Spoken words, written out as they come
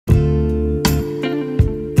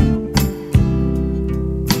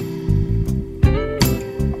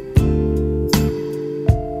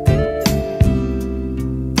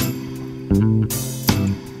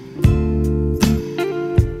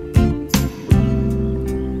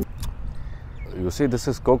You see, this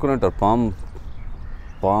is coconut or palm.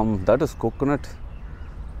 That is coconut.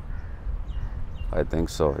 I think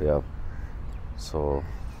so, yeah. So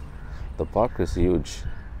the park is huge.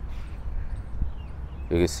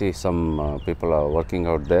 You can see some people are working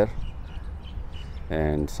out there,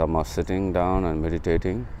 and some are sitting down and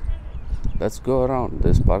meditating. Let's go around.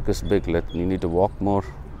 This park is big. You need to walk more.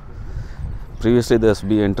 Previously there's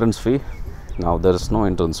be entrance fee. Now there is no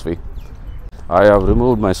entrance fee. I have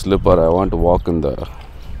removed my slipper. I want to walk in the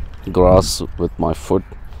grass with my foot.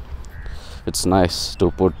 It's nice to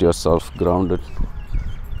put yourself grounded.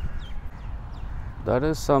 That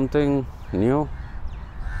is something new.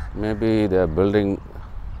 Maybe they are building,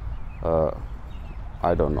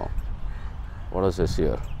 I don't know. What is this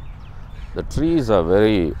here? The trees are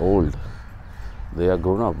very old. They are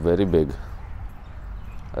grown up very big.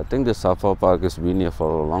 I think the SAFA Park has been here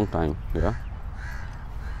for a long time. Yeah.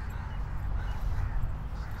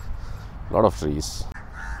 Lot of trees.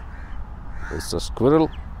 It's a squirrel.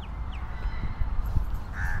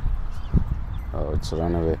 Oh, it's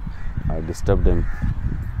run away. I disturbed him.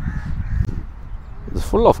 It's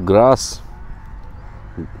full of grass.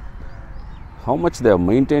 How much they have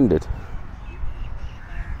maintained it.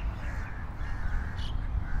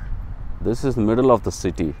 This is the middle of the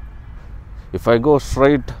city. If I go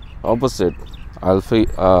straight opposite, I'll see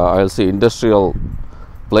industrial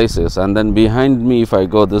places, and then behind me, if I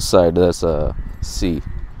go this side, there's a sea.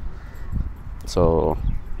 So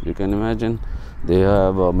you can imagine they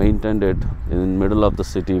have maintained it in the middle of the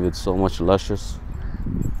city with so much luscious.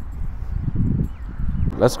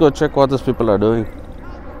 Let's go check what these people are doing.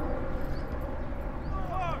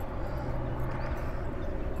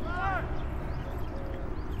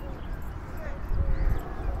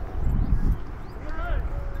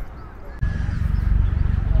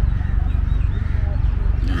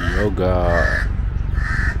 Yoga.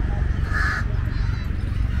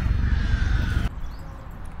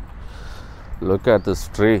 Look at this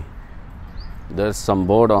tree. There's some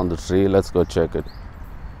board on the tree. Let's go check it.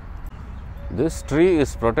 This tree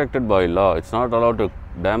is protected by law. It's not allowed to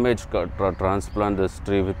damage or transplant this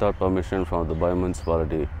tree without permission from the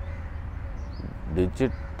municipality.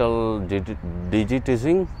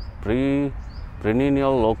 Digitizing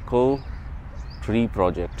perennial local tree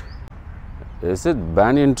project. Is it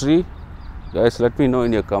banyan tree? Guys, let me know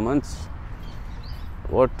in your comments.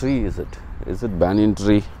 What tree is it? Is it banyan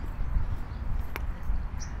tree?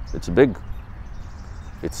 It's big.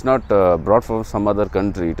 It's not brought from some other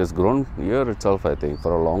country. It has grown here itself, I think,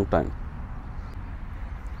 for a long time.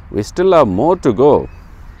 We still have more to go.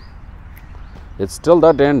 It's still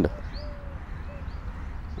that end.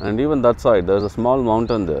 And even that side, there's a small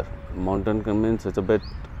mountain there. Mountain means it's a bit,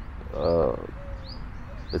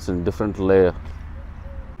 it's in different layer.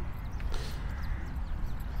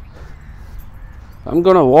 I'm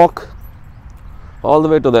gonna walk all the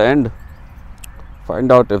way to the end.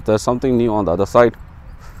 Find out if there's something new on the other side.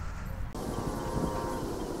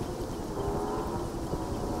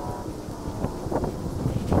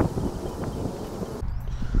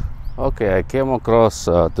 Okay, I came across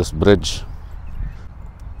this bridge.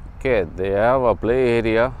 Okay, they have a play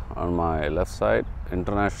area on my left side,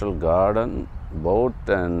 international garden, boat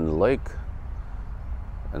and lake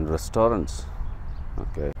and restaurants.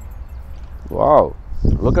 Okay. Wow,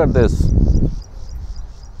 look at this.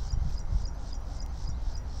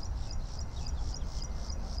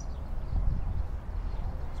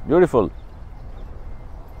 Beautiful.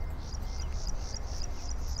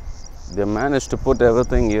 They managed to put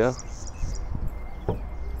everything here.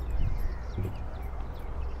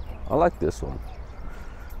 I like this one.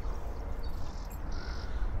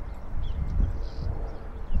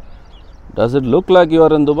 Does it look like you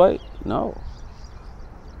are in Dubai? No.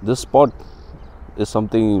 This spot is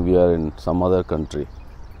something we are in some other country.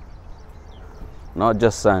 Not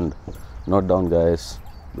just sand. Note down, guys.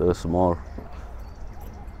 There's more.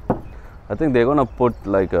 I think they're gonna put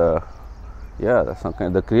like a, yeah, some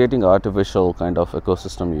kind. They're creating artificial kind of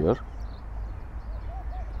ecosystem here.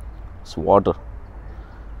 It's water.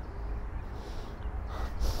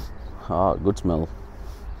 Ah, good smell.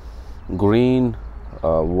 Green,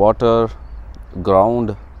 water,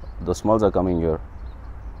 ground. The smells are coming here.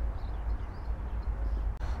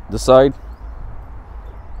 This side,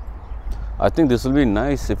 I think this will be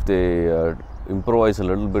nice if they improvise a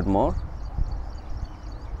little bit more.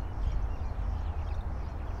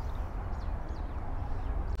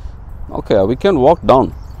 Okay, we can walk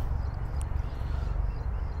down.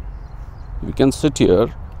 We can sit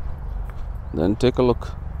here, then take a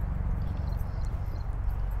look.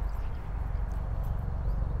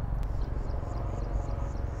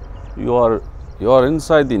 You are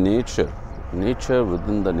inside the nature. Nature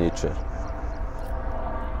within the nature.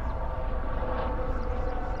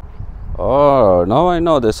 Oh, now I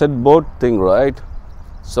know. They said boat thing, right?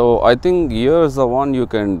 So I think here is the one you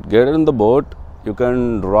can get in the boat. You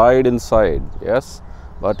can ride inside. Yes,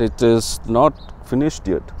 but it is not finished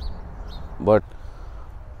yet. But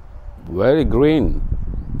very green,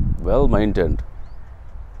 well maintained.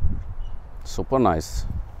 Super nice.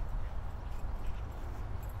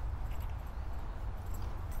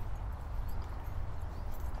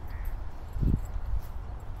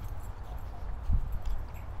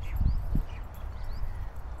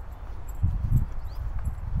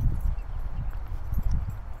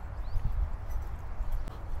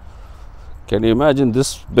 Can you imagine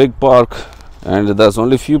this big park and there's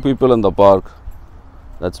only few people in the park?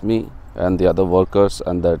 That's me and the other workers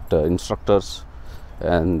and that instructors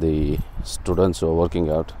and the students who are working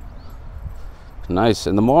out. Nice.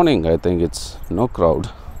 In the morning I think it's no crowd.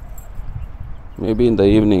 Maybe in the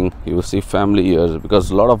evening you will see family here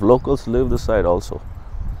because a lot of locals live this side also,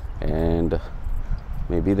 and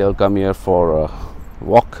maybe they'll come here for a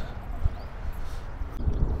walk.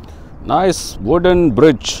 Nice wooden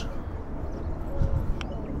bridge.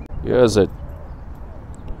 Here's it.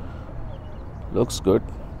 Looks good.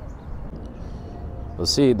 You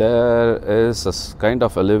see, there is a kind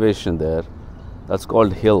of elevation there. That's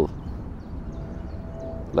called hill.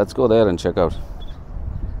 Let's go there and check out.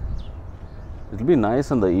 It'll be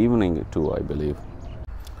nice in the evening too, I believe.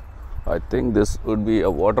 I think this would be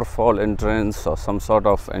a waterfall entrance or some sort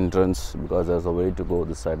of entrance because there's a way to go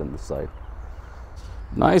this side and this side.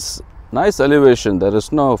 Nice elevation. There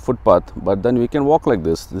is no footpath, but then we can walk like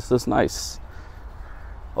this. This is nice.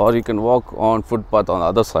 Or you can walk on footpath on the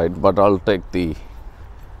other side, but I'll take the...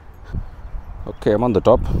 Okay, I'm on the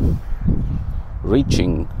top.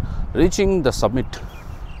 Reaching the summit.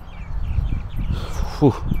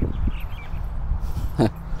 Whew.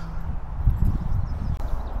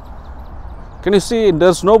 Can you see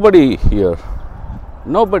there's nobody here?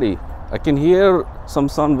 Nobody. I can hear some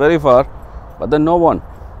sound very far, but then no one.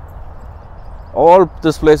 All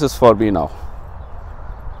this place is for me now.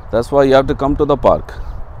 That's why you have to come to the park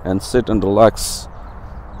and sit and relax.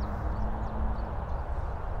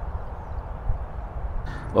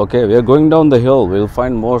 Okay, we are going down the hill. We'll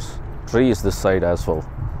find more trees this side as well.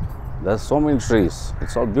 There's so many trees.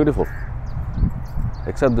 It's all beautiful.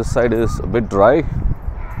 Except this side is a bit dry.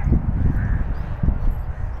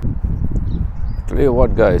 Tell you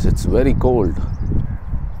what guys, it's very cold.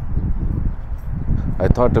 I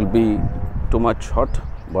thought it'll be too much hot,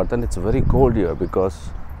 but then it's very cold here because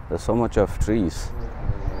there's so much of trees.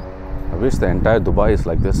 I wish the entire Dubai is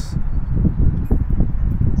like this.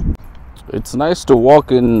 It's nice to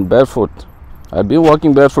walk in barefoot. I've been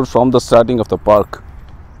walking barefoot from the starting of the park.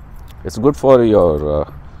 It's good for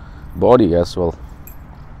your body as well.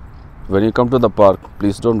 When you come to the park,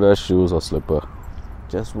 please don't wear shoes or slipper.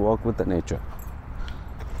 Just walk with the nature.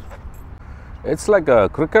 It's like a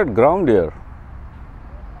cricket ground here.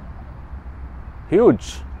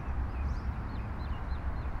 Huge.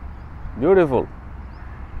 Beautiful.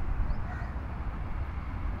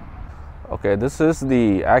 Okay, this is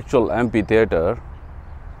the actual amphitheater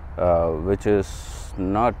which is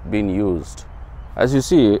not being used. As you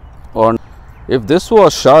see, if this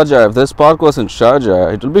was Sharjah, if this park was in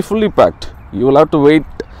Sharjah, it will be fully packed. You will have to wait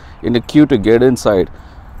in a queue to get inside,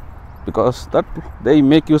 because that they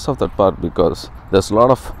make use of that park because there's a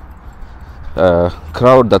lot of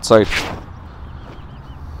crowd that side.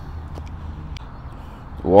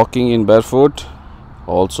 Walking in barefoot.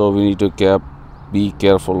 Also, we need to be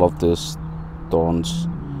careful of this thorns.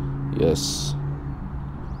 Yes,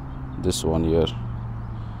 this one here.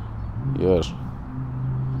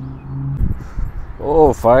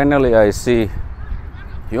 Oh, finally I see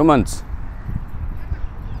humans.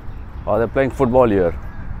 Oh, they're playing football here.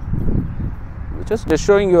 Just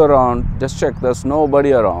showing you around. Just check, there's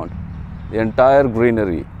nobody around. The entire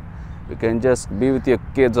greenery. You can just be with your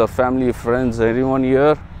kids or family, friends, everyone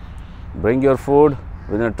here. Bring your food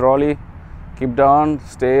with a trolley. Keep down,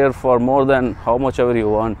 stay here for more than how much ever you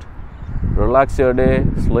want. Relax your day,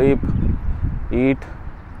 sleep, eat,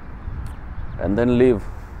 and then leave.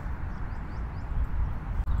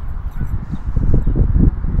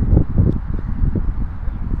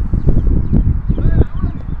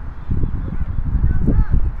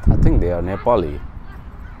 I think they are Nepali.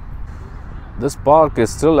 This park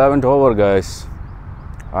is still haven't over, guys.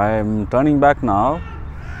 I am turning back now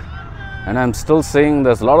and I'm still seeing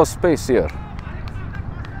there's a lot of space here.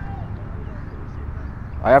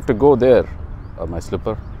 I have to go there. My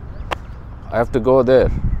slipper. I have to go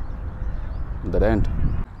there. That end.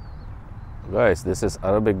 Guys, this is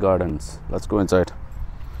Arabic Gardens. Let's go inside.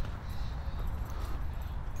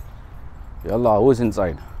 Yalla, who is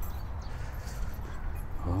inside?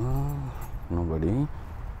 Nobody.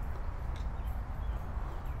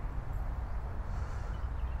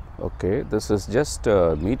 Okay, this is just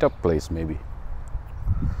a meetup place maybe.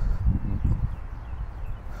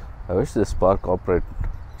 I wish this park operate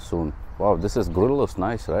soon. Wow, this is grill is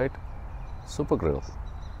nice, right? Super grill.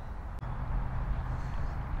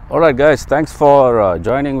 Alright guys, thanks for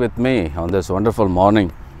joining with me on this wonderful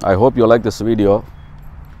morning. I hope you like this video.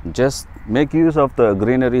 Just make use of the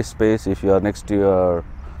greenery space if you are next to your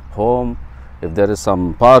home. If there is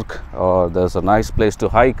some park or there's a nice place to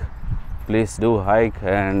hike, please do hike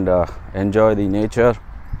and enjoy the nature.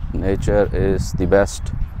 Nature is the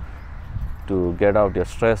best to get out your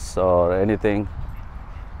stress or anything.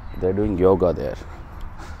 They're doing yoga there.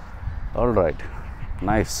 All right,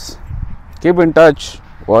 nice. Keep in touch.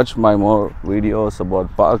 Watch my more videos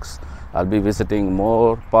about parks. I'll be visiting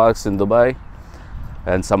more parks in Dubai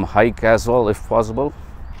and some hike as well if possible.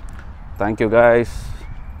 Thank you guys.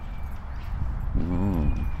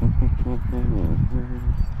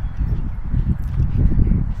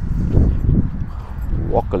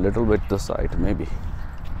 Walk a little bit to the side maybe.